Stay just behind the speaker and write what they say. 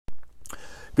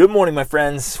Good morning, my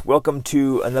friends. Welcome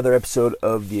to another episode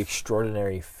of the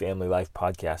Extraordinary Family Life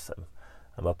Podcast.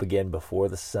 I'm up again before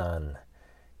the sun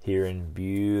here in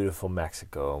beautiful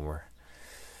Mexico. And we're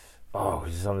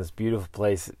just on this beautiful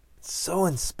place. It's so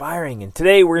inspiring. And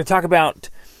today we're going to talk about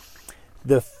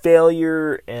the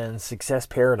failure and success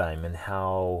paradigm and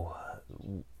how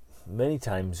many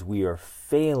times we are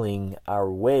failing our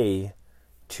way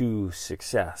to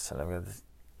success. And I've got this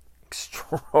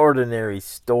extraordinary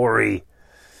story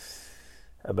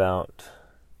about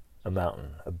a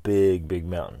mountain, a big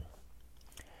mountain.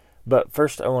 But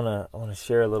first, I want to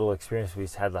share a little experience we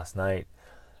just had last night.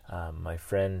 My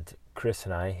friend Chris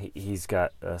and I, he's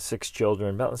got 6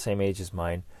 children, about the same age as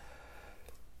mine,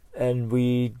 and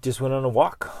we just went on a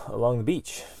walk along the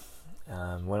beach.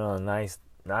 Went on a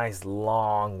nice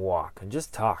long walk and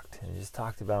just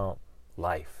talked about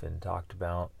life and talked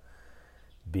about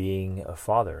being a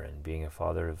father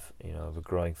of, of a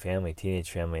growing family,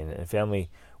 teenage family, and a family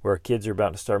where our kids are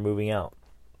about to start moving out.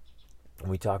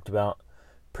 And we talked about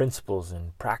principles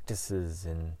and practices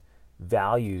and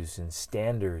values and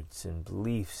standards and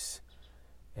beliefs,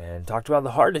 and talked about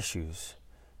the hard issues.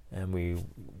 And we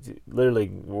literally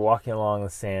were walking along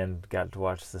the sand, got to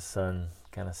watch the sun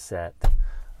kind of set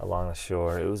along the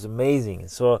shore. It was amazing.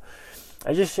 And so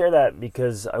I just share that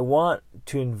because I want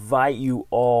to invite you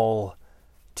all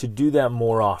to do that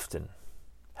more often.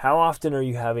 How often are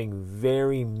you having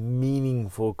very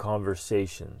meaningful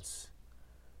conversations?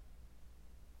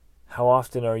 How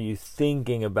often are you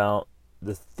thinking about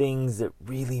the things that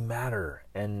really matter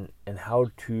and how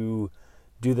to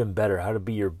do them better, how to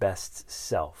be your best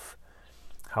self?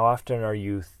 How often are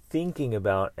you thinking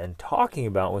about and talking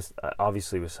about, with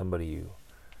somebody you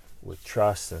with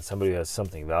trust and somebody who has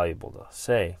something valuable to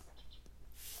say?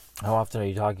 How often are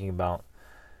you talking about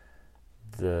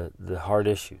the hard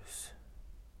issues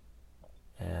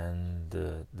and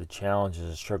the challenges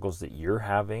and struggles that you're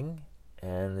having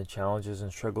and the challenges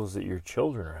and struggles that your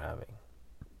children are having?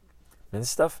 And this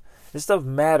stuff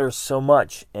matters so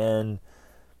much, and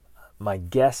my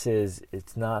guess is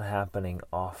it's not happening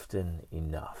often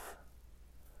enough.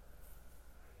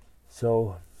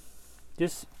 So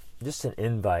just an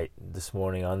invite this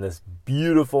morning on this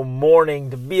beautiful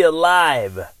morning to be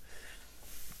alive.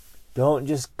 Don't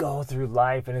just go through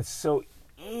life, and it's so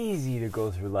easy to go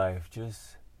through life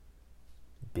just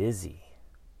busy,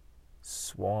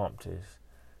 swamped,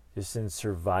 just in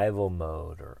survival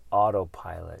mode or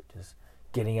autopilot, just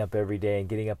getting up every day and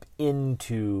getting up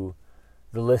into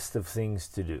the list of things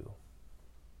to do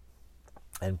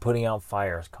and putting out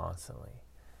fires constantly.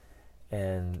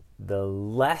 And the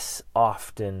less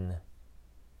often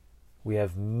we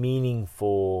have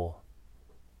meaningful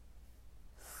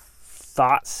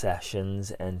thought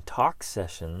sessions and talk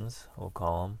sessions, we'll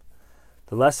call them,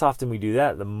 the less often we do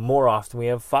that, the more often we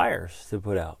have fires to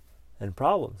put out and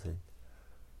problems and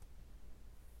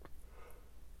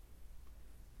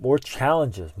more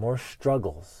challenges, more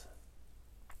struggles,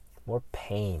 more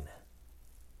pain.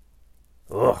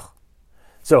 Ugh.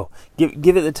 So give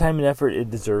it the time and effort it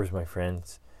deserves, my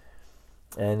friends.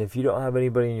 And if you don't have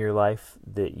anybody in your life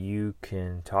that you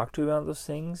can talk to about those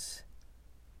things,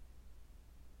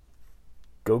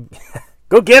 go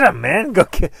get them, man. Go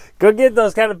get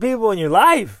those kind of people in your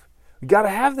life. You got to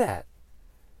have that.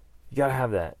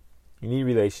 You need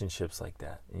relationships like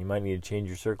that. And you might need to change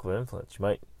your circle of influence.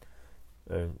 You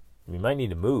might need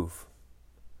to move.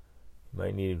 You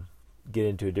might need to get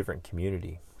into a different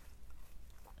community.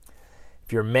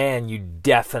 If you're a man, you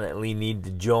definitely need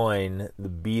to join the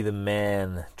Be the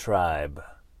Man tribe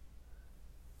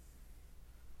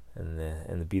and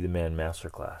the Be the Man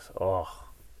masterclass. Oh,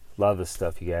 love this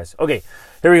stuff, you guys. Okay,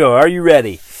 here we go. Are you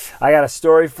ready? I got a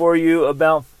story for you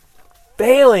about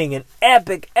failing, an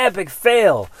epic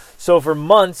fail. So for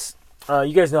months,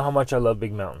 you guys know how much I love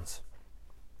big mountains.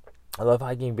 I love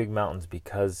hiking big mountains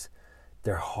because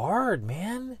they're hard,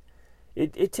 man.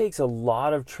 It takes a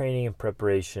lot of training and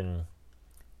preparation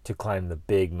to climb the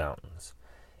big mountains.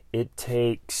 It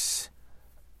takes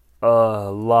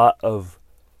a lot of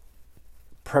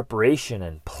preparation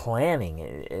and planning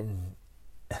and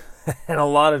a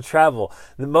lot of travel.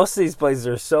 Most of these places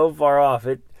are so far off.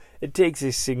 It takes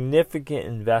a significant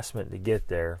investment to get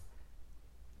there.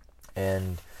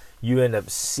 And you end up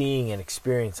seeing and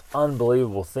experience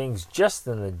unbelievable things just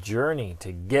in the journey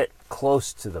to get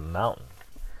close to the mountain.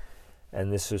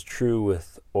 And this is true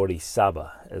with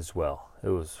Orizaba as well. It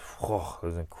was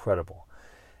incredible.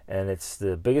 And it's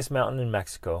the biggest mountain in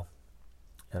Mexico.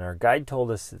 And our guide told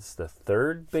us it's the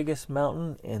 3rd biggest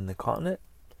mountain in the continent.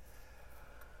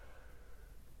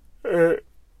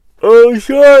 Oh,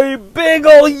 sorry. Big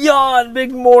old yawn.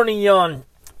 Big morning yawn.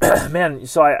 man,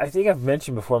 so I think I've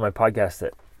mentioned before in my podcast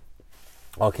that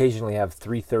I'll occasionally have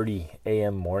 3:30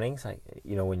 a.m. mornings.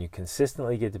 When you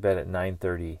consistently get to bed at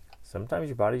 9:30, sometimes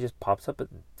your body just pops up at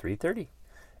 3:30.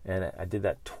 And I did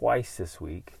that twice this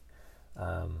week.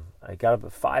 I got up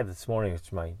at 5 this morning, which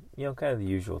is my, kind of the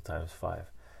usual time is 5.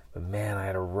 But man, I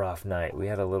had a rough night. We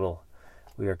had a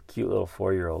cute little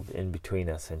 4-year-old in between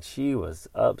us, and she was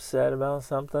upset about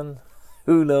something.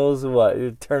 Who knows what? It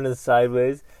was turning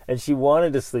sideways, and she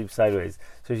wanted to sleep sideways.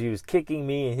 So she was kicking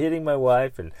me and hitting my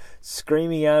wife and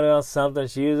screaming out about something.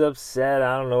 She was upset.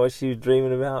 I don't know what she was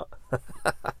dreaming about.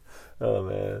 Oh,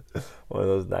 man. One of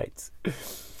those nights.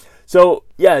 So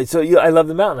I love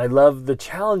the mountain. I love the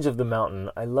challenge of the mountain.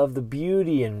 I love the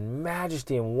beauty and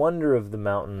majesty and wonder of the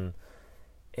mountain.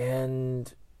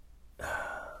 And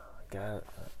God,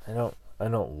 I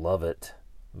don't love it,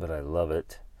 but I love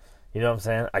it. You know what I'm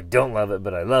saying? I don't love it,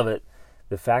 but I love it.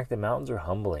 The fact that mountains are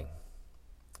humbling.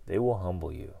 They will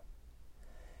humble you.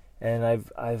 And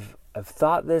I've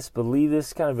thought this, believed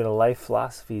this, kind of been a life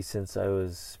philosophy since I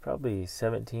was probably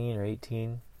 17 or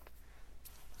 18.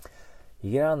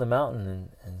 You get out on the mountain,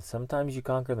 and sometimes you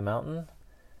conquer the mountain,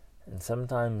 and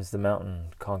sometimes the mountain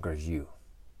conquers you.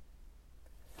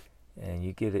 And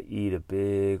you get to eat a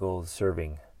big old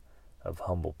serving of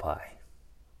humble pie.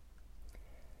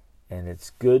 And it's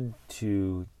good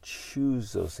to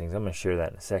choose those things. I'm going to share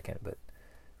that in a second. But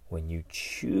when you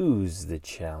choose the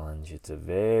challenge, it's a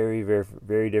very, very,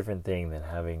 very different thing than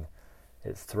having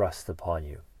it thrust upon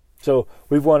you. So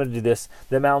we've wanted to do this.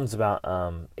 The mountain's about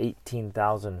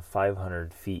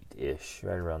 18,500 feet-ish,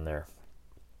 right around there.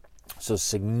 So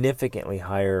significantly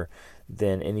higher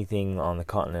than anything on the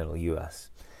continental U.S.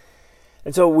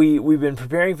 And so we've been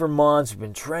preparing for months. We've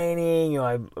been training.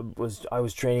 I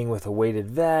was training with a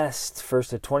weighted vest.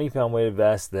 First a 20-pound weighted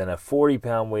vest, then a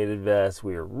 40-pound weighted vest.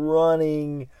 We were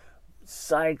running,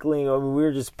 cycling. I mean, we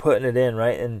were just putting it in,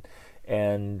 right?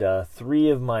 And 3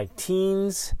 of my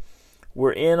teens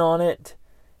were in on it,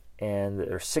 and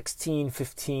they're 16,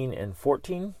 15, and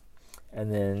 14.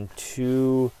 And then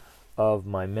 2 of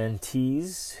my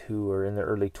mentees who are in their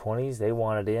early 20s, they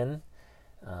wanted in.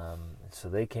 So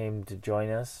they came to join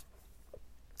us,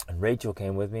 and Rachel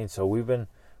came with me, and so we've been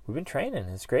training.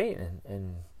 It's great,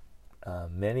 and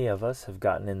many of us have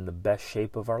gotten in the best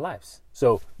shape of our lives.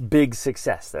 So big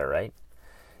success there, right?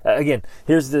 Again,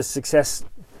 here's the success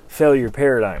failure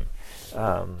paradigm,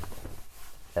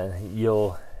 and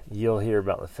you'll hear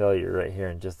about the failure right here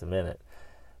in just a minute.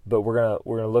 But we're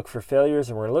gonna look for failures,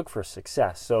 and we're gonna look for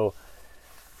success. So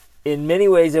in many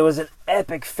ways, it was an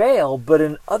epic fail, but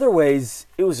in other ways,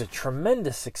 it was a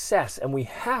tremendous success. And we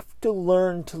have to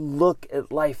learn to look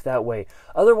at life that way.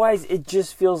 Otherwise, it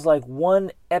just feels like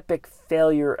one epic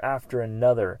failure after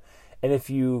another. And if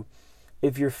you're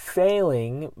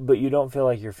failing, but you don't feel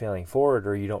like you're failing forward,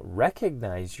 or you don't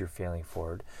recognize you're failing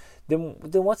forward, then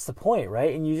what's the point,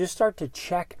 right? And you just start to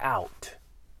check out.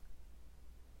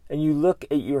 And you look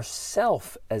at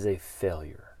yourself as a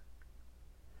failure.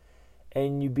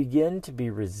 And you begin to be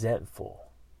resentful,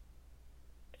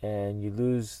 and you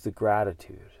lose the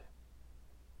gratitude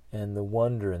and the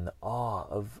wonder and the awe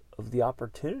of the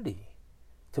opportunity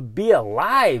to be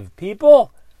alive,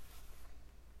 people.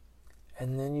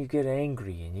 And then you get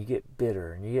angry, and you get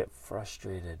bitter, and you get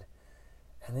frustrated.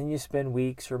 And then you spend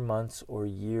weeks or months or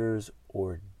years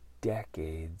or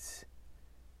decades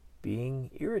being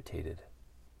irritated,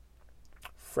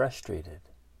 frustrated,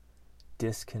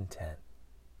 discontent.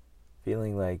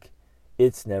 Feeling like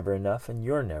it's never enough and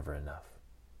you're never enough.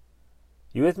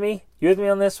 You with me? You with me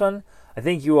on this one? I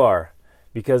think you are,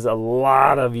 because a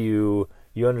lot of you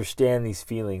understand these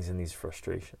feelings and these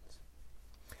frustrations.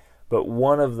 But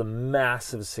one of the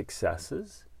massive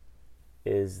successes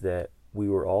is that we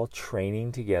were all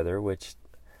training together, which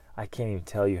I can't even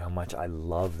tell you how much I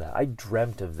love that. I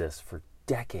dreamt of this for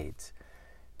decades,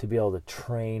 to be able to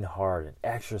train hard and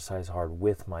exercise hard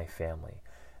with my family.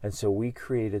 And so we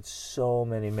created so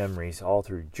many memories all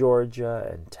through Georgia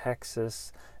and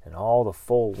Texas and all the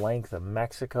full length of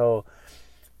Mexico,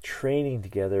 training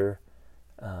together,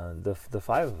 the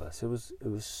 5 of us. It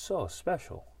was so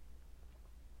special.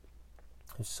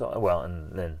 It was so well,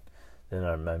 and then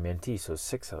my mentee, so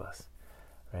 6 of us,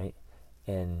 right?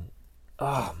 And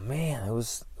oh man, it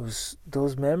was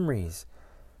those memories,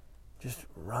 just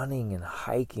running and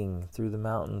hiking through the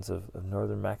mountains of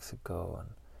northern Mexico, and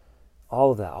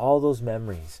all of that, all those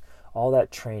memories, all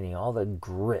that training, all the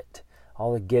grit,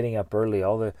 all the getting up early,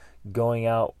 all the going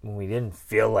out when we didn't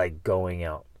feel like going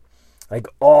out. Like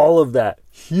all of that,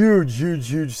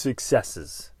 huge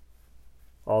successes,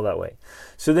 all that way.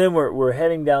 So then we're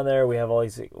heading down there. We have all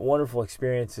these wonderful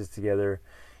experiences together,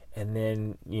 And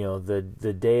then,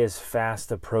 the day is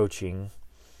fast approaching.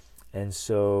 And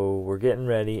so we're getting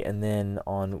ready. And then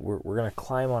we're going to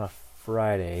climb on a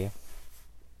Friday.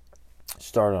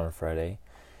 Start on a Friday.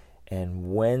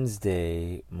 And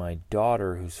Wednesday, my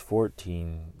daughter, who's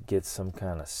 14, gets some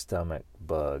kind of stomach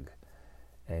bug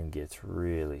and gets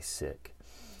really sick.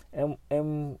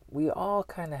 And we all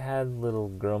kind of had little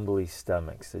grumbly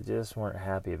stomachs that just weren't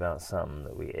happy about something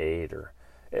that we ate,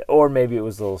 or maybe it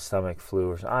was a little stomach flu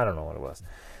or something. I don't know what it was.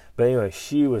 But anyway,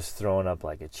 she was throwing up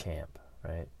like a champ,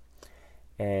 right?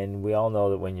 And we all know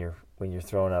that when you're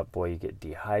throwing up, boy, you get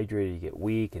dehydrated, you get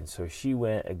weak. And so she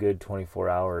went a good 24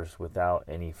 hours without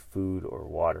any food or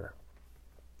water.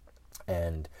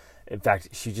 And in fact,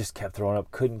 she just kept throwing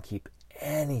up, couldn't keep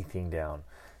anything down.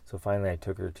 So finally I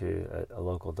took her to a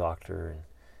local doctor,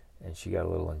 and she got a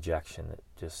little injection that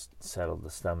just settled the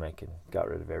stomach and got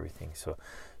rid of everything. So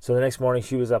the next morning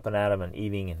she was up and at 'em and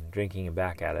eating and drinking and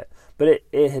back at it. But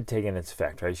it had taken its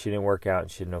effect, right? She didn't work out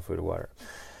and she had no food or water.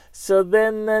 So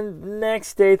then the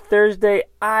next day, Thursday,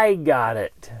 I got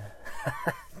it.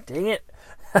 Dang it.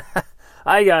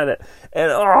 I got it.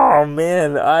 And oh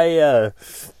man, I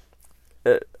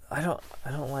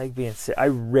don't like being sick. I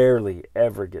rarely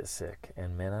ever get sick.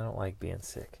 And man, I don't like being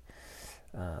sick.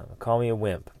 Call me a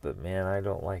wimp, but man, I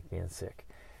don't like being sick.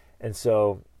 And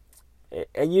so,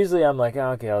 and usually I'm like,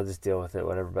 oh, okay, I'll just deal with it,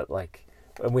 whatever. But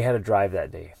and we had to drive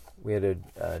that day. We had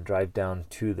to drive down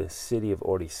to the city of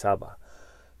Orizaba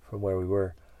from where we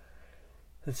were.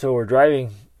 And so we're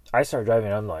driving. I start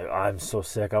driving. I'm like, I'm so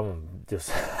sick. I'm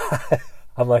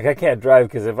like, I can't drive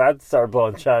because if I start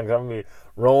blowing chunks, I'm gonna be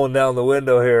rolling down the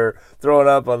window here, throwing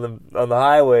up on the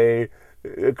highway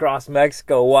across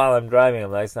Mexico while I'm driving.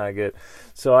 I'm like, that's not good.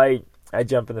 So I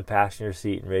jump in the passenger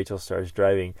seat and Rachel starts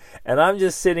driving, and I'm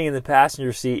just sitting in the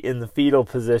passenger seat in the fetal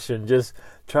position, just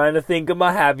trying to think of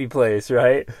my happy place,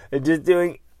 right? And just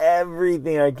doing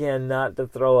everything I can not to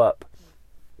throw up.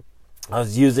 I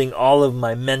was using all of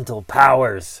my mental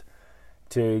powers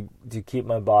to keep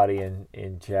my body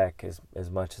in check as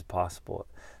much as possible.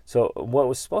 So what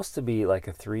was supposed to be like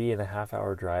a 3.5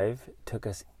 hour drive took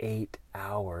us 8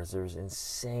 hours. There was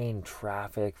insane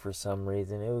traffic for some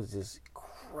reason. It was just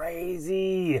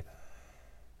crazy.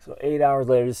 So 8 hours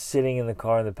later, just sitting in the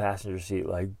car in the passenger seat,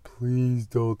 like, please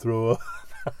don't throw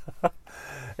up.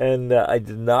 And I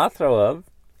did not throw up.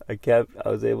 I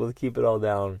was able to keep it all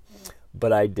down.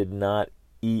 But I did not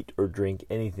eat or drink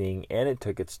anything, and it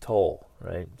took its toll,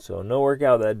 right? So no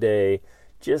workout that day,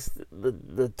 just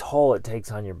the toll it takes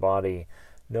on your body.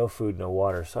 No food, no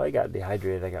water. So I got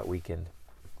dehydrated, I got weakened.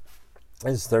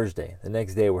 It's Thursday. The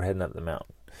next day we're heading up the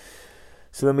mountain.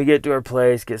 So then we get to our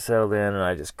place, get settled in, and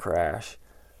I just crash.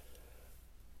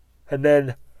 And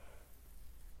then,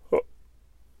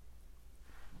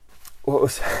 what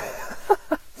was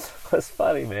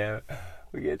funny, man,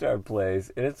 we get to our place,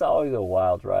 and it's always a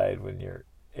wild ride when you're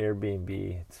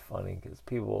Airbnb. It's funny because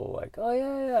people are like,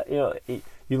 oh, yeah.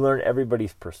 You learn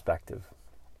everybody's perspective.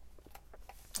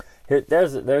 Here,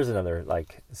 there's another,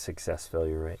 success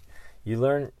failure, right? You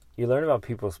learn about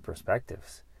people's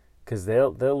perspectives because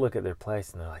they'll look at their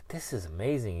place, and they're like, this is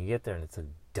amazing. You get there, and it's a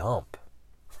dump.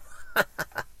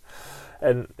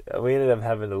 And we ended up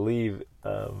having to leave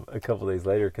a couple days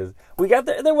later because we got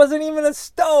there wasn't even a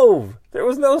stove. There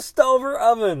was no stove or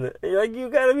oven. Like, you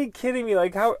got to be kidding me.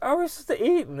 Like, how are we supposed to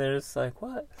eat? And they're just like,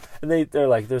 what? And they're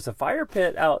like, there's a fire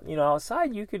pit out,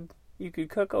 outside. You could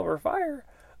cook over fire.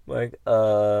 I'm like,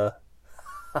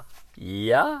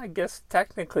 yeah, I guess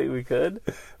technically we could.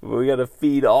 But we got to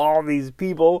feed all these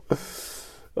people.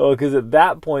 Oh, because at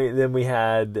that point, then we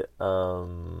had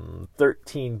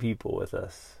 13 people with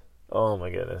us. Oh my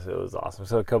goodness, it was awesome.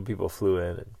 So a couple people flew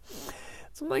in, and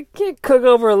so I'm like, can't cook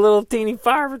over a little teeny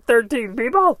fire for 13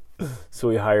 people. So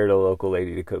we hired a local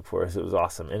lady to cook for us. It was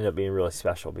awesome. It ended up being really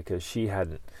special because she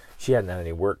hadn't had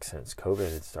any work since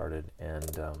COVID had started,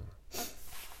 and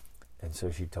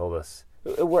so she told us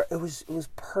it was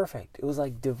perfect. It was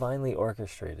like divinely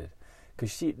orchestrated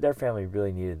because their family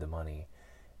really needed the money,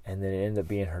 and then it ended up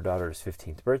being her daughter's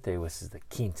 15th birthday, which is the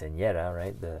quinceañera,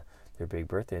 right? Their big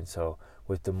birthday, and so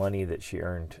with the money that she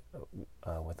earned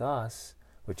with us,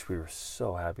 which we were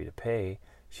so happy to pay,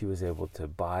 she was able to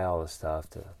buy all the stuff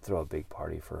to throw a big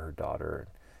party for her daughter.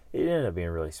 And it ended up being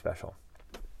really special.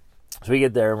 So we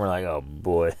get there and we're like, oh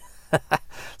boy.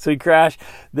 So we crash.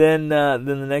 Then the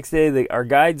next day, our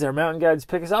mountain guides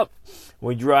pick us up.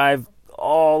 We drive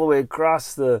all the way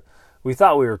across we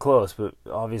thought we were close, but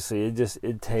obviously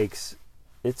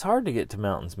it's hard to get to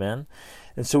mountains, man.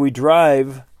 And so we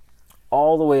drive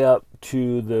all the way up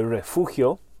to the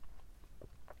Refugio,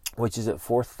 which is at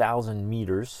 4,000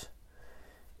 meters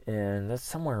and that's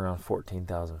somewhere around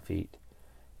 14,000 feet.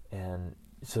 And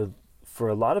so for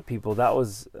a lot of people, that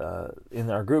was in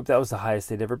our group, that was the highest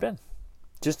they'd ever been.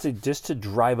 Just to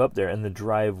drive up there, and the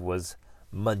drive was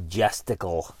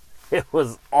majestical. It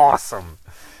was awesome,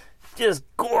 just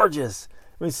gorgeous.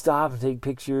 We'd stop and take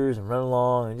pictures and run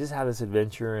along and just have this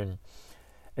adventure, and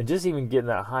just even getting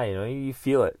that high, you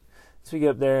feel it. So we get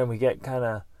up there and we get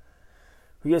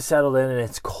settled in, and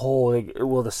it's cold.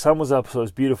 Well, the sun was up, so it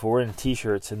was beautiful. We're in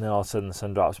t-shirts, and then all of a sudden the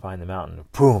sun drops behind the mountain.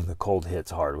 Boom, the cold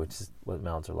hits hard, which is what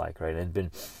mountains are like, right? And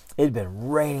it had been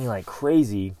raining like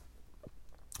crazy.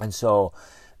 And so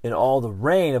in all the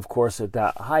rain, of course, at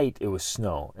that height, it was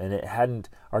snow. And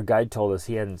our guide told us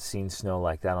he hadn't seen snow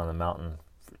like that on the mountain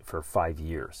for 5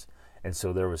 years. And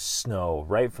so there was snow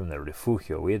right from the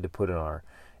refugio. We had to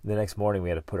the next morning we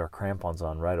had to put our crampons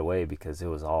on right away because it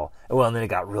was all, and then it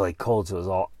got really cold, so it was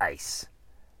all ice,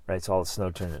 right? So all the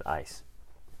snow turned into ice.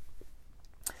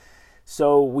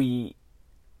 So we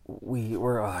got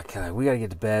to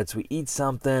get to bed. So we eat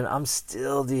something. I'm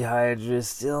still dehydrated,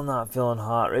 still not feeling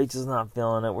hot. Rachel's not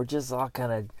feeling it. We're just all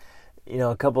kind of,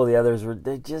 a couple of the others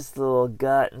they're just a little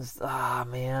gut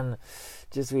and man,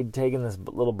 just we'd taken this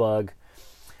little bug.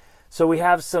 So we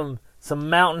have some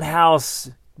Mountain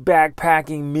House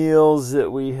backpacking meals that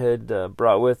we had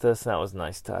brought with us, and that was a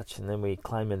nice touch. And then we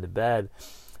climb into bed,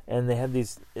 and they had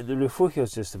the refugio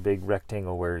is just a big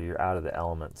rectangle where you're out of the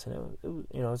elements, and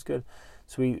it was good.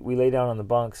 So we lay down on the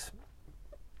bunks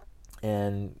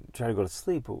and try to go to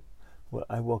sleep. Well,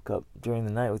 I woke up during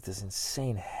the night with this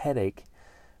insane headache,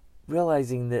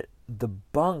 realizing that the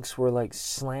bunks were like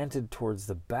slanted towards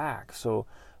the back, so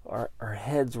our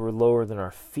heads were lower than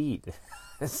our feet.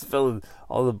 It's filled with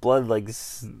all the blood like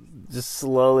just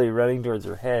slowly running towards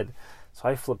her head. So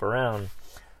I flip around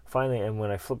finally, and when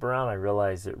I flip around, I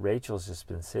realize that Rachel's just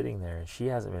been sitting there, and she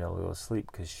hasn't been able to go to sleep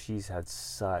because she's had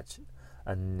such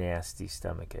a nasty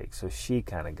stomach ache. So she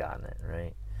kind of gotten it,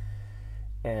 right?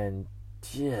 And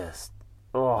just,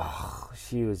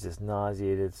 she was just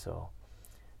nauseated, so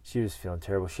she was feeling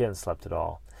terrible. She hadn't slept at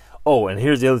all. Oh, and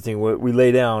here's the other thing. We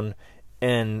lay down,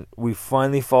 and we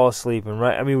finally fall asleep. And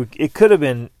it could have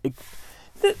been, it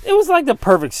was like the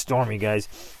perfect storm, you guys.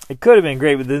 It could have been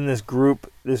great, but then this group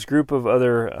of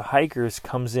other hikers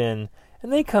comes in,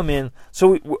 and they come in.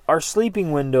 So our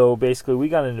sleeping window, basically, we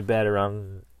got into bed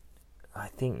around, I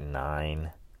think,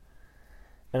 9.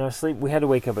 And we had to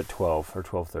wake up at 12 or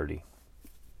 12:30.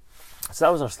 So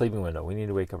that was our sleeping window. We needed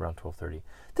to wake up around 12:30.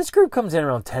 This group comes in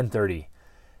around 10:30.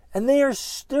 And they're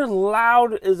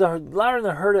loud louder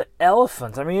than a herd of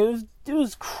elephants. I mean, it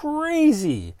was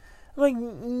crazy. Like,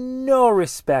 no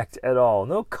respect at all,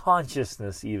 no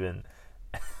consciousness even.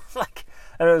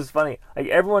 And it was funny. Like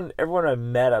everyone I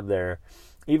met up there,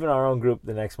 even our own group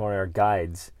the next morning, our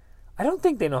guides, I don't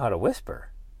think they know how to whisper.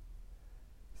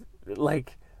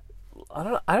 Like, I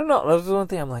don't know. That was one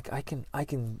thing. I'm like, I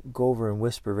can go over and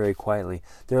whisper very quietly.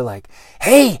 They're like,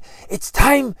 "Hey, it's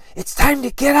time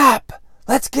to get up.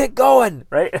 Let's get going,"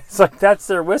 right? It's like, that's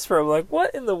their whisper. I'm like,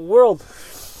 what in the world?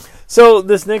 So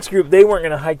this next group, they weren't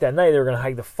going to hike that night. They were going to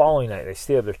hike the following night. They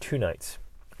stayed up there 2 nights,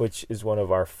 which is one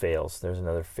of our fails. There's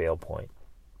another fail point.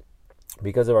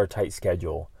 Because of our tight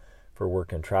schedule for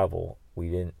work and travel, we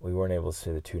weren't able to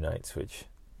stay the 2 nights, which,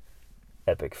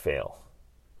 epic fail.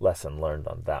 Lesson learned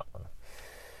on that one.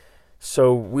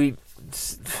 So we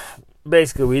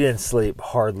didn't sleep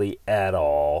hardly at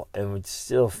all, and we're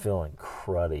still feeling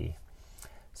cruddy.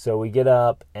 So we get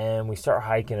up and we start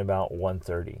hiking about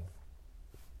 1:30.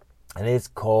 And it's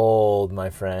cold, my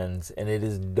friends, and it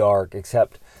is dark,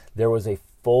 except there was a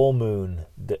full moon.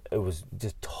 It was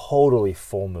just totally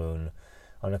full moon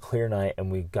on a clear night,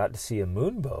 and we got to see a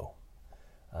moonbow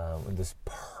with this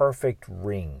perfect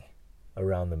ring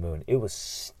around the moon. It was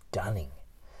stunning.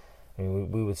 I mean,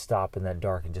 we would stop in that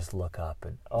dark and just look up,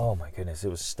 and oh my goodness, it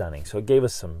was stunning. So it gave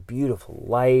us some beautiful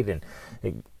light, and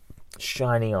it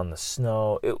shining on the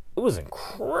snow. It was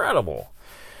incredible.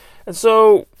 And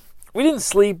so we didn't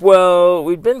sleep well.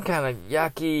 We'd been kind of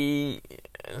yucky.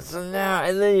 And so now,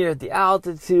 and then you're at the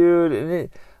altitude,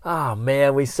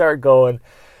 and we start going,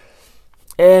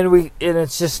 and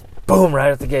it's just boom,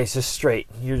 right at the gate, just straight.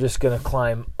 You're just gonna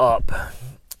climb up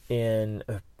in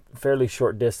a fairly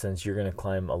short distance. You're gonna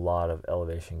climb a lot of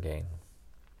elevation gain,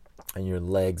 and your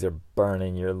legs are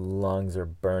burning, your lungs are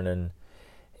burning,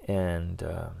 and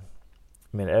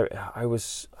I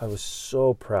was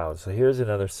so proud. So here's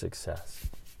another success.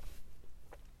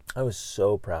 I was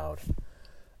so proud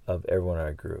of everyone in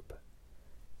our group.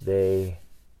 They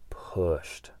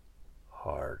pushed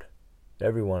hard.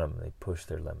 Every one of them, they pushed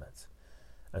their limits.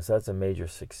 And so that's a major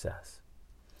success.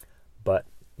 But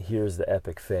here's the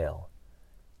epic fail.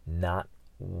 Not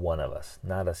one of us,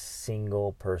 not a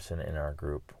single person in our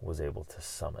group was able to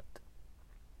summit.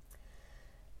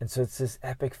 And so it's this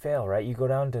epic fail, right? You go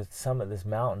down to summit this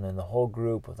mountain, and the whole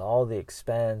group, with all the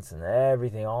expense and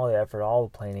everything, all the effort,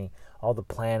 all the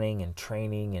planning and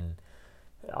training and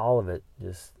all of it,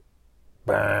 just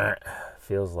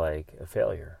feels like a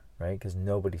failure, right? Because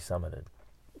nobody summited.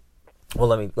 Well,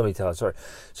 let me tell a story.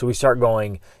 So we start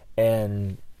going,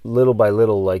 and little by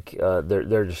little, like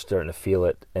they're just starting to feel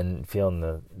it and feeling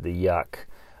the yuck,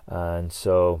 and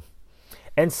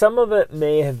some of it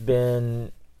may have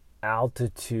been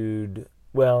altitude.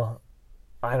 Well,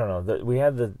 I don't know. We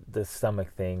had the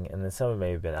stomach thing, and then some of it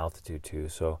may have been altitude too.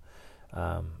 So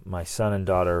my son and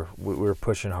daughter, we were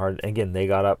pushing hard. Again, they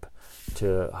got up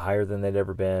to higher than they'd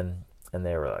ever been, and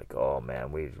they were like, "Oh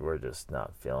man, we're just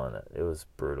not feeling it." It was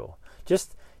brutal.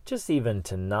 Just even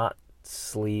to not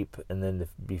sleep and then to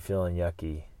be feeling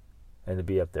yucky, and to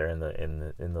be up there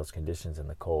in those conditions in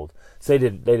the cold. So they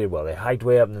did well. They hiked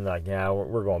way up, and then they're like, "Yeah,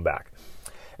 we're going back."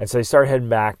 And so they started heading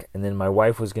back, and then my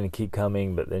wife was going to keep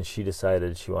coming, but then she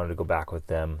decided she wanted to go back with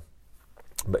them.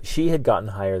 But she had gotten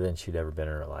higher than she'd ever been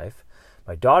in her life.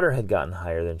 My daughter had gotten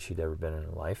higher than she'd ever been in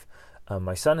her life.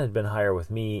 My son had been higher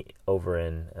with me over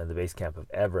in the base camp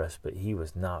of Everest, but he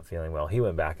was not feeling well. He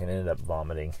went back and ended up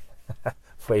vomiting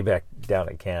way back down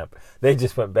at camp. They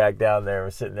just went back down there, were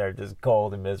sitting there just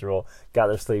cold and miserable, got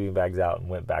their sleeping bags out and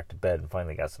went back to bed and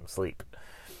finally got some sleep.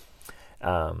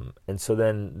 And so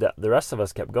then the rest of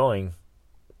us kept going,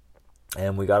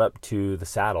 and we got up to the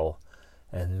saddle,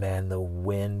 and man, the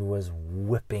wind was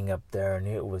whipping up there, and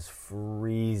it was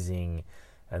freezing.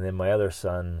 And then my other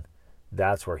son,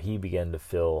 that's where he began to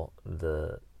feel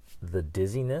the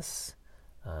dizziness.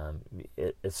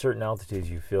 At certain altitudes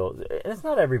you feel, and it's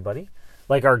not everybody.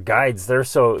 Like our guides, they're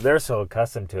so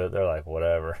accustomed to it. They're like,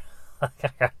 whatever,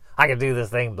 I can do this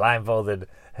thing blindfolded,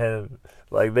 and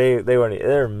like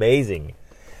they're amazing.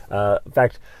 In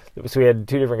fact, so we had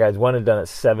two different guides. One had done it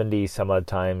 70 some odd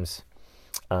times.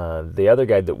 The other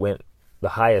guide that went the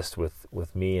highest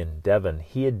with me and Devin,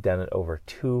 he had done it over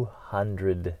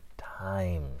 200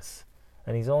 times.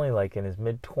 And he's only like in his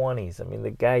mid-20s. I mean, the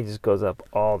guy just goes up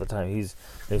all the time. He's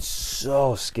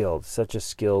so skilled, such a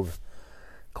skilled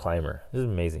climber. This is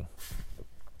amazing.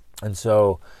 And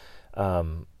so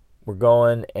we're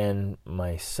going, and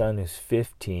my son, who's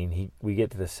 15, we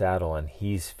get to the saddle, and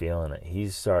he's feeling it.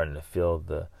 He's starting to feel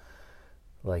the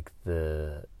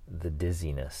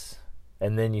dizziness.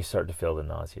 And then you start to feel the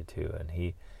nausea too. And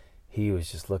he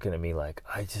was just looking at me like,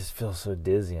 I just feel so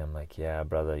dizzy. I'm like, yeah,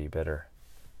 brother, you better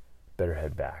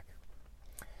head back.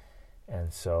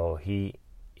 And so he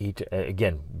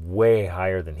again, way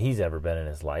higher than he's ever been in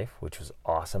his life, which was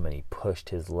awesome. And he pushed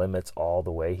his limits all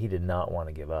the way. He did not want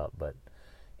to give up, but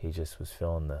he just was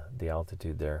feeling the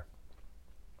altitude there.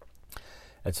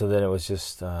 And so then it was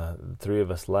just three of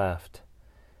us left,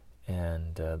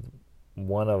 and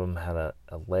one of them had a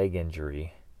leg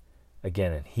injury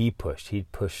again, and he'd pushed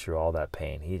through all that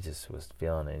pain. He just was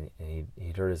feeling it, and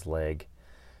he'd hurt his leg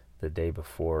the day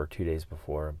before, 2 days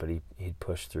before, but he'd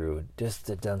pushed through, just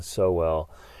had done so well.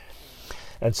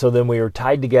 And so then we were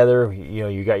tied together. You know,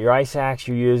 you got your ice axe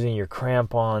you're using, your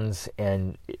crampons,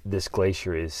 and this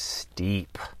glacier is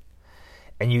steep.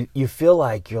 And you feel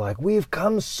like, you're like, we've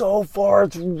come so far,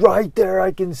 it's right there,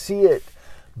 I can see it.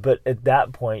 But at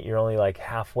that point, you're only like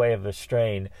halfway of the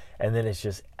strain, and then it's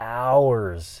just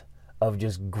hours of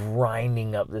just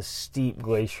grinding up this steep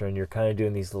glacier, and you're kind of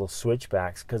doing these little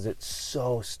switchbacks because it's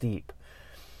so steep.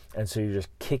 And so you're just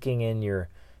kicking in your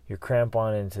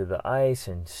crampon into the ice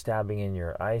and stabbing in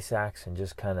your ice axe, and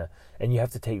just kind of, and you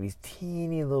have to take these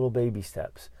teeny little baby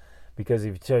steps, because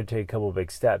if you try to take a couple of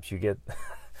big steps, you get,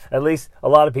 at least a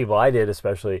lot of people, I did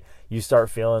especially, you start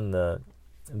feeling the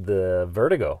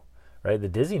vertigo, right? The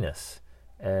dizziness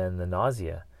and the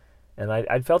nausea. And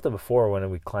I'd felt it before when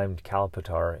we climbed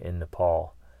Kalapatar in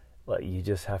Nepal. Like, you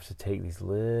just have to take these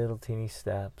little teeny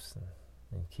steps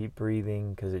and keep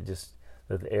breathing, because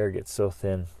the air gets so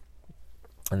thin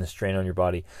and the strain on your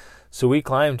body. So we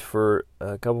climbed for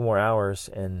a couple more hours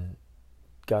and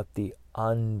got the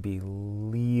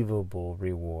unbelievable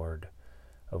reward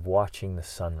of watching the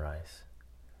sunrise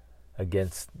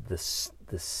against the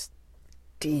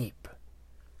steep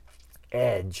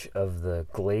edge of the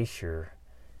glacier,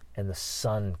 and the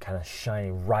sun kind of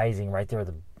shining, rising right there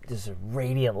with this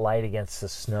radiant light against the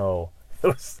snow. It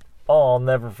was, I'll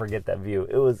never forget that view.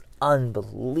 It was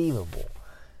unbelievable.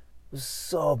 It was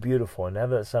so beautiful. And to have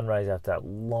that sunrise after that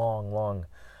long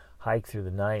hike through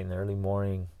the night and the early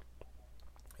morning,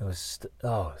 it was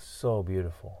so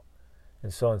beautiful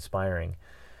and so inspiring.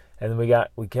 And then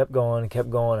we kept going,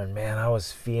 and man, I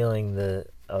was feeling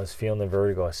I was feeling the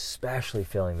vertigo, especially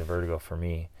feeling the vertigo for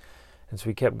me. And so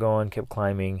we kept going, kept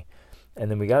climbing. And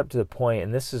then we got up to the point,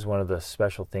 and this is one of the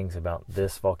special things about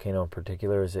this volcano in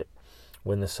particular, is that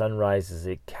when the sun rises,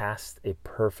 it casts a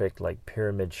perfect like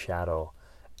pyramid shadow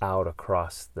out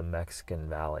across the Mexican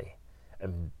Valley.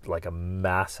 And like a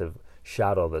massive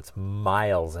shadow that's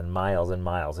miles and miles and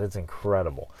miles. It's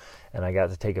incredible. And I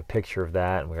got to take a picture of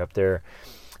that, and we were up there.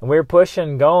 And we were pushing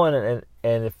and going,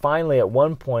 and finally at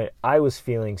one point I was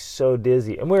feeling so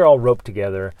dizzy. And we were all roped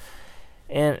together.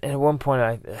 And at one point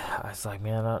I was like,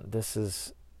 man,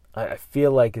 I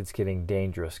feel like it's getting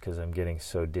dangerous because I'm getting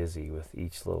so dizzy with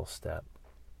each little step.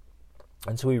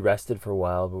 And so we rested for a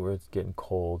while, but we were getting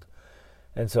cold.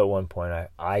 And so at one point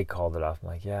I called it off. I'm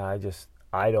like, yeah,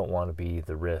 I don't want to be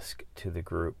the risk to the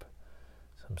group.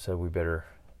 So I said, we better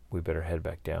head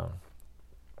back down.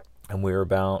 And we were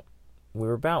about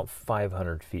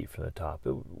 500 feet from the top.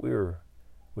 We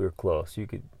were close. You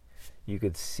could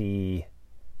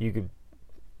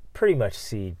pretty much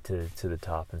see to the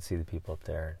top and see the people up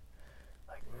there.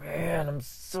 Like, man, I'm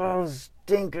so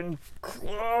stinking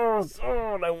close.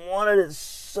 Oh, and I wanted it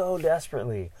so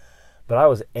desperately. But I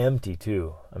was empty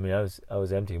too. I mean, I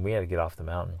was empty, and we had to get off the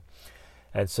mountain.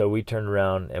 And so we turned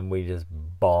around and we just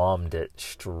bombed it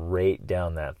straight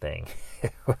down that thing.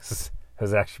 It was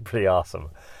actually pretty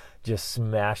awesome. Just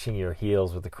smashing your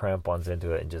heels with the crampons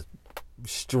into it and just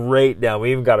straight down.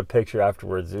 We even got a picture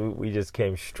afterwards. We just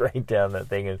came straight down that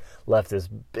thing and left this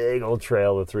big old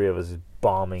trail, the three of us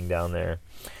bombing down there.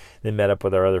 Then met up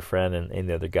with our other friend and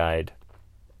the other guide.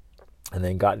 And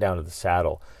then got down to the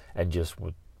saddle and just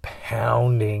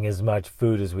pounding as much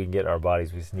food as we can get in our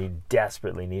bodies. We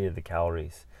desperately needed the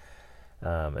calories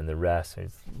and the rest.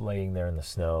 It's laying there in the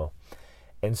snow.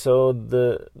 And so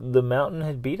the mountain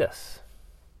had beat us.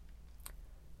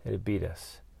 It had beat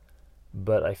us.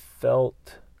 But I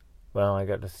felt, well, I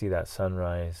got to see that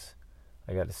sunrise.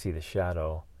 I got to see the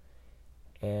shadow.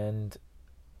 And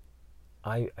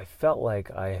I felt like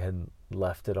I had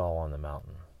left it all on the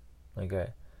mountain. Like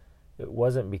it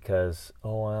wasn't because,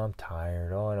 oh, I'm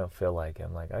tired. Oh, I don't feel like it.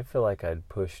 I feel like I'd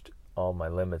pushed all my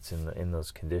limits in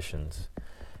those conditions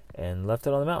and left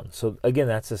it on the mountain. So again,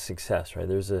 that's a success, right?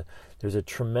 There's a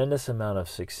tremendous amount of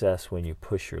success when you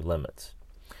push your limits.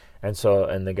 And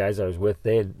the guys I was with,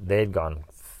 they had gone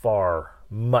far,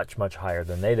 much, much higher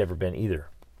than they'd ever been either.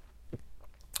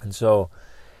 And so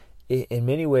in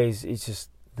many ways, it's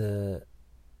just the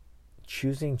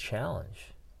choosing challenge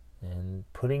and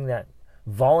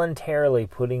voluntarily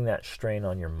putting that strain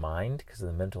on your mind because of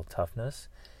the mental toughness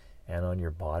and on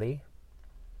your body.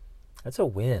 That's a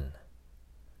win.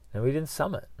 And we didn't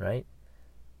summit, right?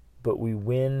 But we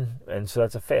win, and so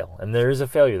that's a fail. And there is a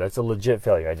failure. That's a legit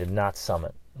failure. I did not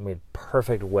summit. We had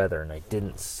perfect weather, and I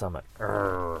didn't summit.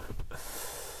 And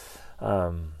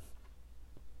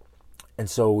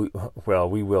so,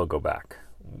 we will go back.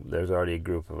 There's already a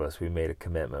group of us. We made a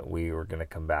commitment. We were going to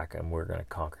come back, and we're going to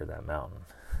conquer that mountain.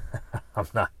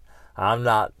 I'm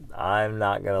not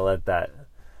going to let that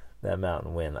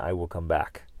mountain win. I will come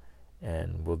back,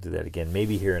 and we'll do that again.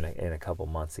 Maybe here in a couple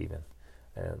months even.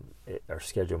 And our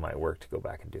schedule might work to go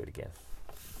back and do it again.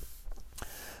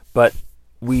 But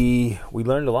we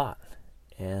learned a lot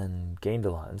and gained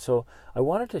a lot. And so I just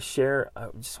want to share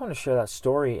that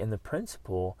story and the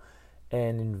principle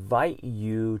and invite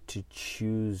you to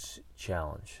choose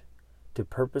challenge, to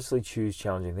purposely choose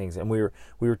challenging things. And we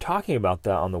were talking about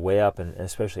that on the way up and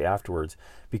especially afterwards,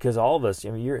 because all of us,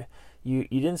 you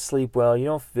didn't sleep well, you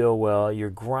don't feel well, you're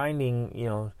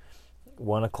grinding,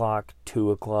 1 o'clock,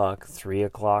 2 o'clock, 3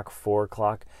 o'clock, 4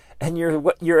 o'clock, and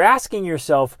you're asking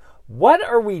yourself, what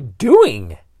are we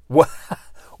doing? Why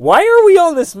are we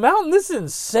on this mountain? This is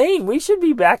insane. We should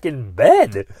be back in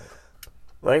bed.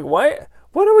 Like, why?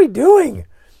 What are we doing?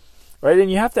 Right?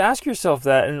 And you have to ask yourself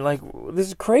that, and this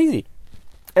is crazy.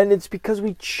 And it's because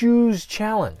we choose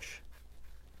challenge.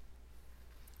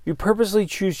 You purposely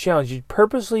choose challenge. You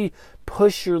purposely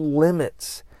push your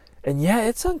limits. And yeah,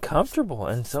 it's uncomfortable,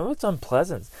 and some of it's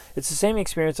unpleasant. It's the same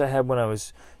experience I had when I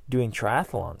was doing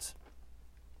triathlons.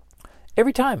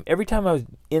 Every time I was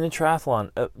in a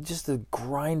triathlon, just the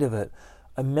grind of it,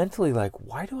 I'm mentally like,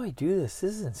 why do I do this?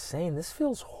 This is insane. This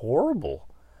feels horrible.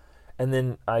 And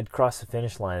then I'd cross the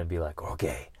finish line and be like,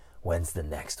 okay, when's the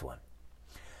next one?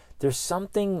 There's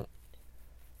something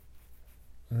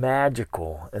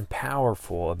magical and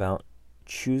powerful about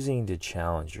choosing to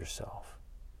challenge yourself.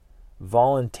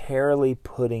 Voluntarily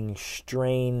putting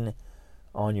strain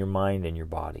on your mind and your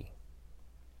body.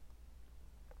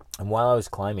 And while I was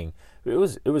climbing, it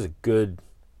was a good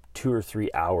 2 or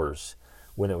 3 hours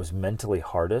when it was mentally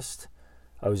hardest.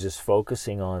 I was just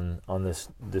focusing on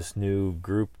this new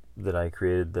group that I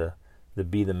created, the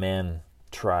Be the Man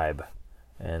tribe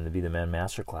and the Be the Man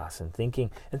masterclass, and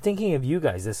thinking of you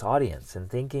guys, this audience, and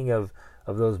thinking of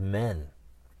those men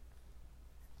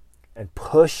and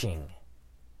pushing,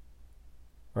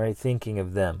 right? Thinking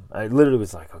of them. I literally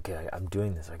was like, okay, I'm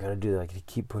doing this. I got to do that. I got to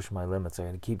keep pushing my limits. I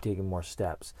got to keep taking more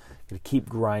steps. I got to keep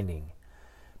grinding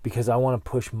because I want to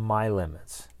push my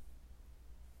limits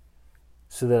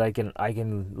so that I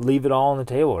can leave it all on the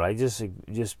table. I just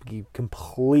be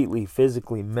completely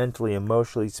physically, mentally,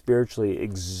 emotionally, spiritually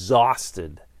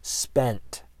exhausted,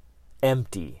 spent,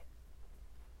 empty.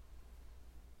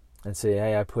 And say,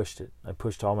 hey, I pushed it. I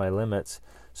pushed all my limits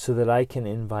so that I can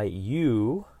invite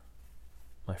you,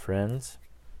 my friends,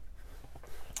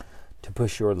 to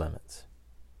push your limits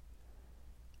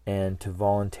and to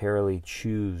voluntarily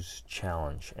choose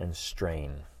challenge and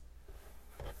strain,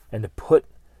 and to put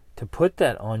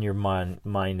that on your mind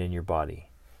and your body,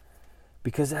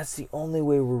 because that's the only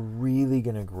way we're really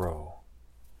going to grow.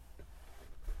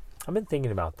 I've been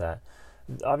thinking about that.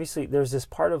 Obviously, there's this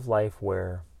part of life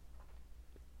where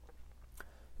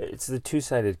it's the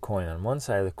two-sided coin. On one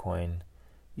side of the coin,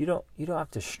 you don't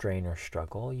have to strain or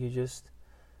struggle. You just,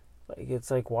 like,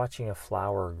 it's like watching a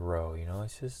flower grow.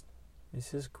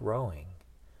 It's just growing.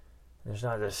 There's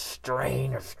not this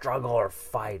strain or struggle or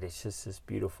fight. It's just this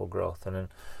beautiful growth. And then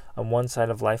on one side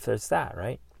of life, there's that,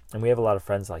 right? And we have a lot of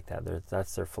friends like that.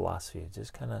 That's their philosophy.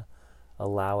 Just kind of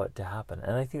allow it to happen.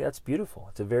 And I think that's beautiful.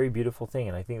 It's a very beautiful thing.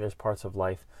 And I think there's parts of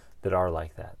life that are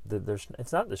like that.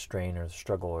 It's not the strain or the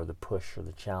struggle or the push or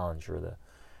the challenge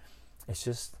it's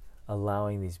just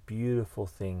allowing these beautiful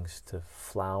things to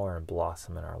flower and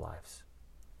blossom in our lives.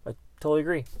 I totally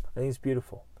agree. I think it's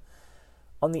beautiful.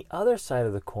 On the other side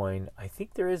of the coin, I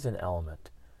think there is an element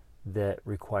that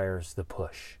requires the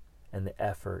push and the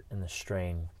effort and the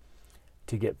strain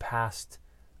to get past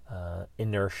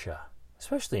inertia,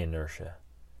 especially inertia.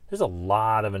 There's a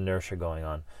lot of inertia going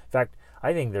on. In fact,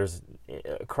 I think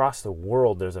across the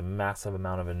world, there's a massive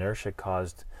amount of inertia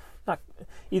caused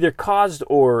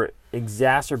or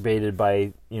exacerbated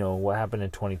by, what happened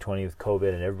in 2020 with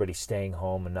COVID and everybody staying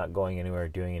home and not going anywhere or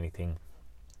doing anything.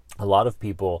 A lot of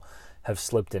people have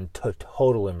slipped into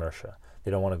total inertia.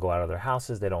 They don't want to go out of their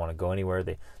houses. They don't want to go anywhere.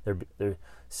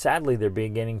 Sadly, they're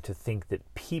beginning to think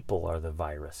that people are the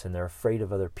virus, and they're afraid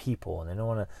of other people, and they don't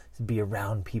want to be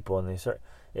around people. And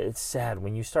it's sad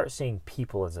when you start seeing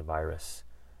people as a virus.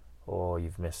 Oh,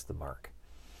 you've missed the mark.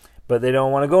 But they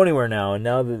don't want to go anywhere now. And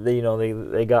now that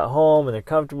they got home and they're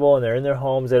comfortable and they're in their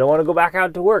homes, they don't want to go back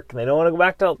out to work. And they don't want to go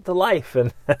back to life.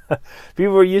 And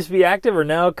people who used to be active are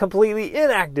now completely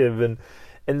inactive.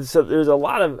 And so there's a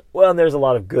lot of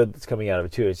good that's coming out of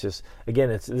it too. It's just, again,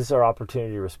 this is our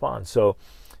opportunity to respond. So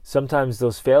sometimes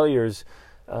those failures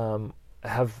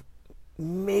have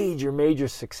major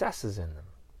successes in them.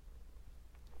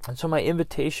 And so my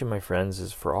invitation, my friends,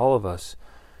 is for all of us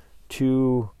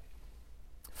to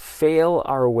fail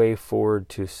our way forward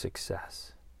to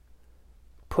success.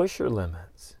 Push your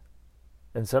limits.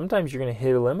 And sometimes you're going to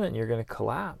hit a limit and you're going to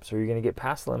collapse, or you're going to get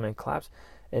past the limit and collapse.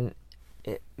 And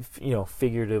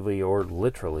figuratively or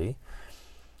literally.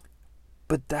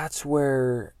 But that's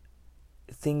where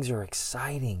things are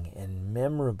exciting and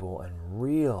memorable and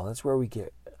real. That's where we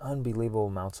get unbelievable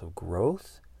amounts of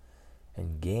growth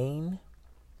and gain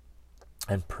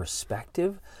and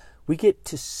perspective. We get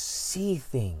to see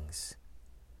things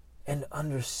and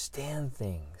understand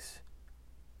things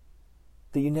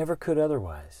that you never could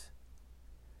otherwise.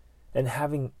 And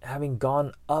having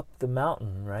gone up the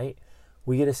mountain, right,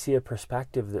 we get to see a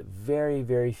perspective that very,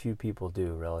 very few people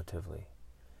do, relatively.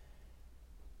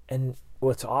 And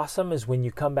what's awesome is when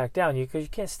you come back down, because you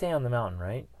can't stay on the mountain,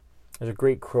 right? There's a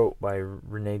great quote by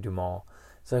Rene Dumont.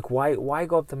 It's like, why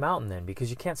go up the mountain then? Because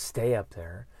you can't stay up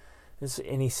there.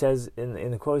 And he says in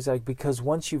the quote, he's like, because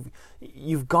once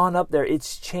you've gone up there,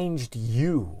 it's changed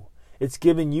you. It's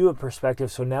given you a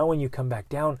perspective. So now when you come back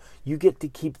down, you get to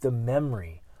keep the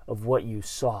memory of what you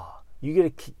saw. You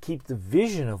get to keep the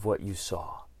vision of what you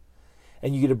saw.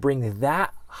 And you get to bring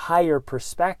that higher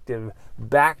perspective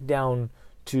back down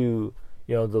to,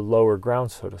 the lower ground,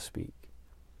 so to speak.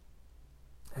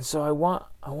 And so I want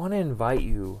to invite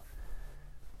you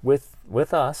with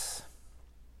us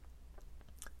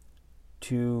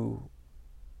to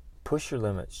push your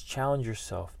limits, challenge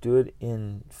yourself. Do it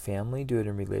in family, do it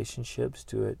in relationships,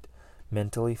 do it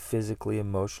mentally, physically,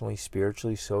 emotionally,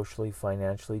 spiritually, socially,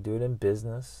 financially, do it in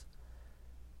business.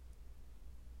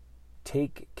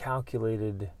 Take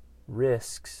calculated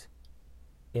risks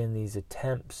in these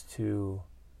attempts to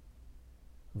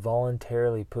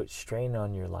voluntarily put strain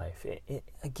on your life.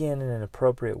 Again, in an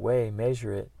appropriate way,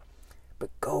 measure it, but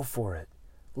go for it.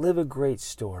 Live a great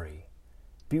story.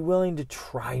 Be willing to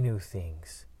try new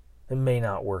things that may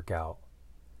not work out.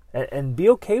 And be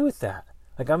okay with that.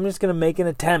 Like, I'm just going to make an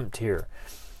attempt here.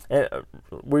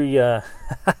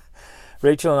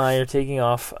 Rachel and I are taking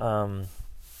off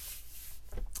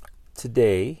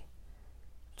today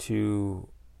to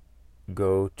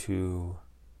go to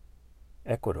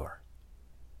Ecuador.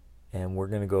 And we're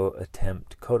going to go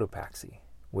attempt Cotopaxi,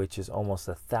 which is almost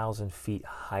 1,000 feet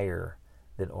higher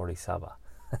than Orizaba.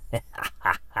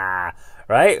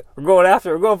 Right? We're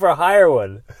going for a higher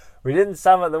one. We didn't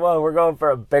summit the one, we're going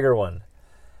for a bigger one.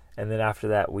 And then after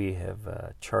that, we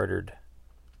have chartered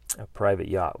a private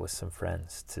yacht with some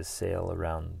friends to sail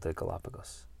around the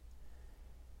Galapagos.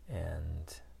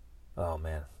 And, oh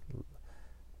man,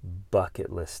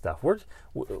 bucket list stuff.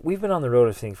 We've been on the road,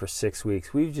 I think, for 6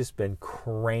 weeks. We've just been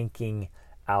cranking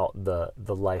out the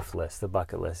life list, the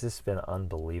bucket list. It's been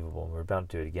unbelievable. We're about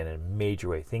to do it again in a major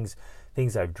way. Things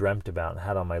I've dreamt about and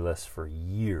had on my list for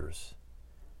years.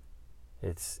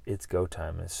 It's go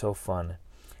time. It's so fun,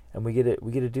 and we get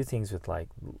to do things with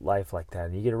life like that.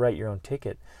 And you get to write your own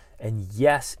ticket. And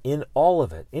yes, in all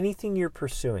of it, anything you're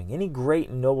pursuing, any great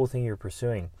and noble thing you're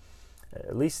pursuing,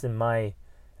 at least in my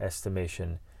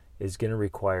estimation, is going to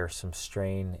require some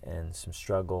strain and some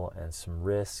struggle and some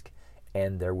risk,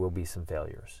 and there will be some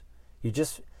failures.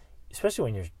 Especially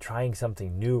when you're trying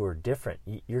something new or different,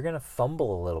 you're going to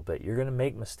fumble a little bit. You're going to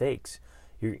make mistakes.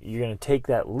 You're going to take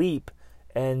that leap,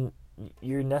 and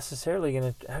you're necessarily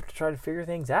going to have to try to figure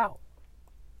things out.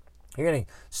 You're going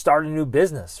to start a new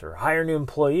business or hire new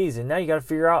employees, and now you got to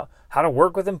figure out how to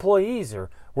work with employees or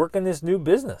work in this new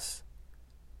business.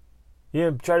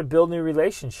 You try to build new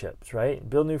relationships, right?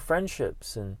 Build new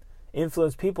friendships and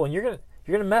influence people, and you're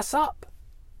gonna mess up.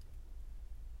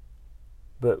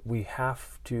 But we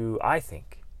have to, I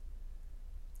think,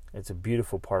 it's a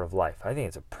beautiful part of life. I think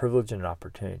it's a privilege and an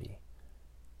opportunity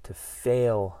to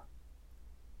fail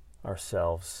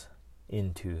ourselves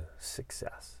into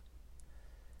success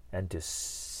and to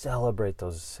celebrate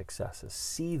those successes,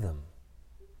 see them.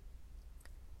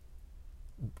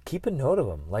 Keep a note of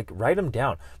them, write them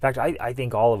down. In fact, I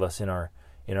think all of us in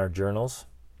our journals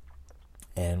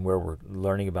and where we're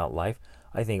learning about life,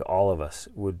 I think all of us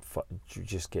would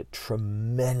just get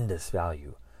tremendous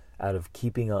value out of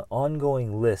keeping an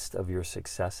ongoing list of your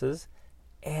successes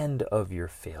and of your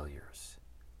failures.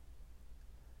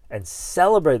 And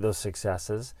celebrate those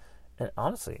successes, and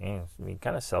honestly, we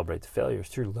kind of celebrate the failures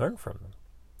too, learn from them.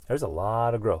 There's a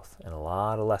lot of growth and a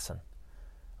lot of lesson,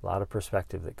 a lot of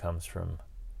perspective that comes from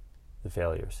the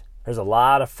failures. There's a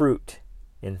lot of fruit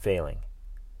in failing.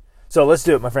 So let's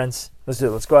do it, my friends. Let's do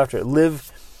it. Let's go after it.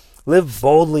 Live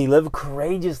boldly, live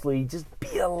courageously, just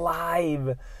be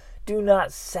alive. Do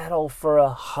not settle for a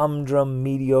humdrum,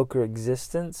 mediocre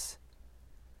existence.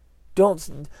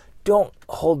 Don't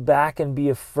hold back and be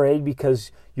afraid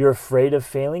because you're afraid of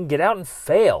failing. Get out and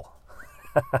fail.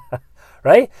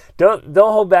 Right? Don't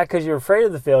hold back because you're afraid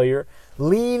of the failure.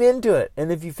 Lean into it.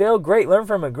 And if you fail, great. Learn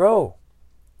from it. Grow.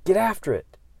 Get after it.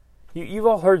 You've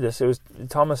all heard this. It was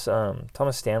Thomas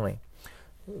Stanley,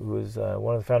 who was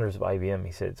one of the founders of IBM.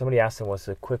 He said, somebody asked him, what's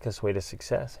the quickest way to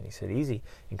success? And he said, easy.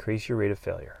 Increase your rate of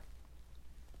failure.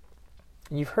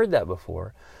 And you've heard that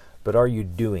before, but are you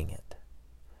doing it?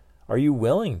 Are you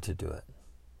willing to do it?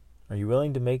 Are you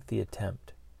willing to make the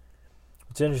attempt?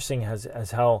 What's interesting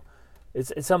is how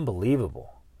it's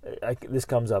unbelievable. This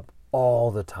comes up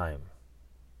all the time,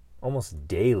 almost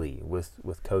daily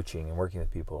with coaching and working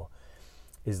with people,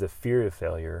 is the fear of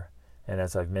failure. And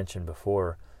as I've mentioned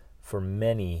before, for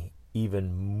many,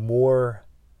 even more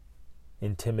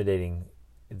intimidating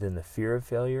than the fear of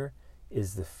failure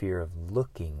is the fear of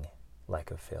looking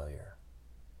like a failure.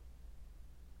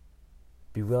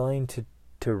 Be willing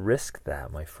to risk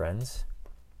that, my friends.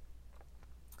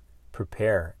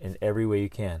 Prepare in every way you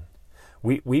can.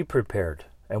 We prepared,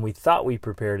 and we thought we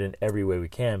prepared in every way we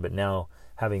can, but now,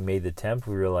 having made the attempt,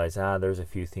 we realize, there's a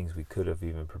few things we could have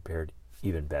even prepared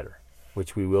even better,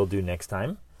 which we will do next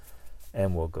time,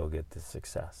 and we'll go get the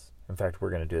success. In fact,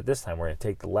 we're going to do it this time. We're going to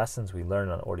take the lessons we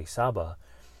learned on Orizaba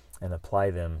and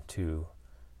apply them to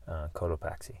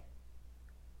Cotopaxi.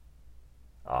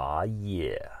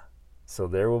 Yeah. So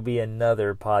there will be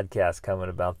another podcast coming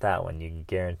about that one. You can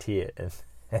guarantee it.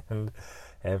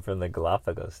 And from the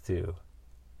Galapagos too.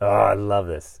 Oh, I love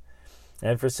this.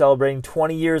 And for celebrating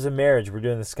 20 years of marriage, we're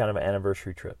doing this kind of an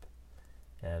anniversary trip.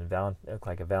 And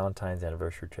like a Valentine's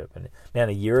anniversary trip. And man,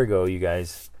 a year ago,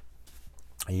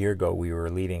 we were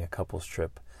leading a couples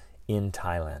trip in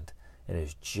Thailand. And it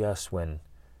was just when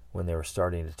when they were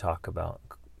starting to talk about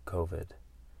COVID,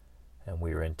 and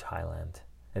we were in Thailand.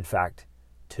 In fact,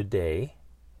 today,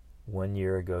 1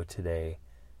 year ago today,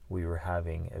 we were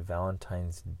having a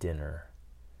Valentine's dinner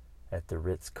at the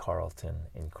Ritz-Carlton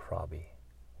in Krabi,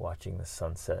 watching the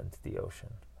sunset into the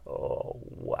ocean. Oh,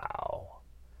 wow.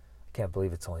 I can't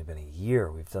believe it's only been a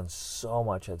year. We've done so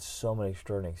much, had so many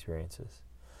extraordinary experiences.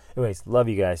 Anyways, love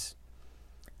you guys.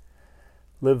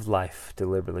 Live life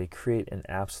deliberately. Create an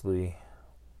absolutely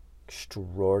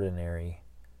extraordinary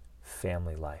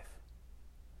family life.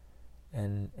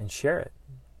 And share it.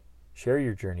 Share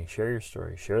your journey. Share your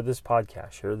story. Share this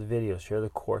podcast. Share the videos. Share the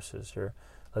courses.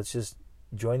 Let's just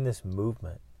join this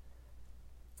movement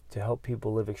to help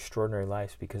people live extraordinary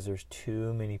lives, because there's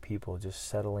too many people just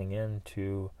settling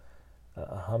into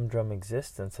a humdrum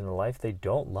existence in a life they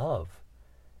don't love.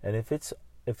 And if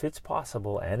it's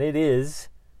possible, and it is,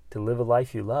 to live a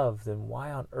life you love, then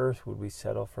why on earth would we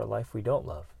settle for a life we don't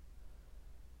love?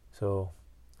 So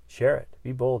share it.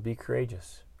 Be bold. Be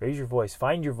courageous. Raise your voice.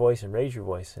 Find your voice and raise your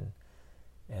voice,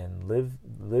 and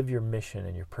live your mission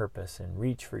and your purpose, and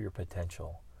reach for your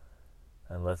potential.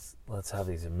 And let's have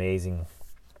these amazing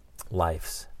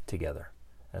lives together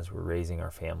as we're raising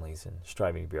our families and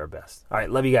striving to be our best. All right,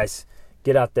 love you guys.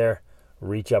 Get out there,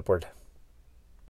 reach upward.